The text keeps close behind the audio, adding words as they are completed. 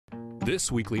This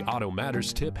weekly Auto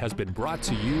Matters tip has been brought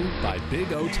to you by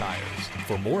Big O Tires.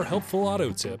 For more helpful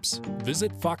auto tips,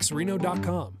 visit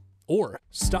foxreno.com or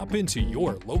stop into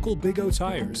your local Big O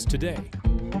Tires today.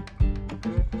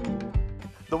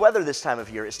 The weather this time of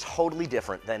year is totally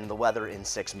different than the weather in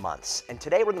 6 months. And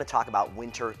today we're going to talk about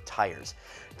winter tires.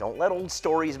 Don't let old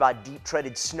stories about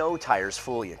deep-treaded snow tires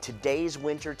fool you. Today's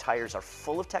winter tires are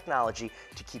full of technology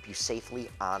to keep you safely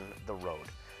on the road.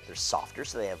 They're softer,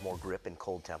 so they have more grip in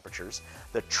cold temperatures.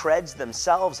 The treads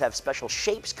themselves have special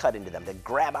shapes cut into them that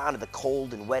grab onto the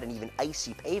cold and wet and even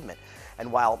icy pavement.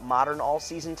 And while modern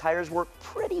all-season tires work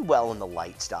pretty well in the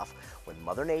light stuff, when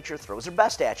Mother Nature throws her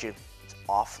best at you, it's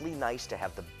awfully nice to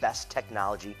have the best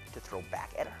technology to throw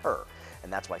back at her.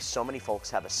 And that's why so many folks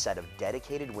have a set of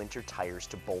dedicated winter tires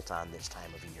to bolt on this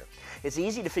time of year. It's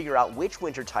easy to figure out which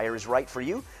winter tire is right for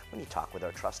you when you talk with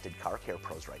our trusted car care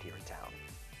pros right here in town.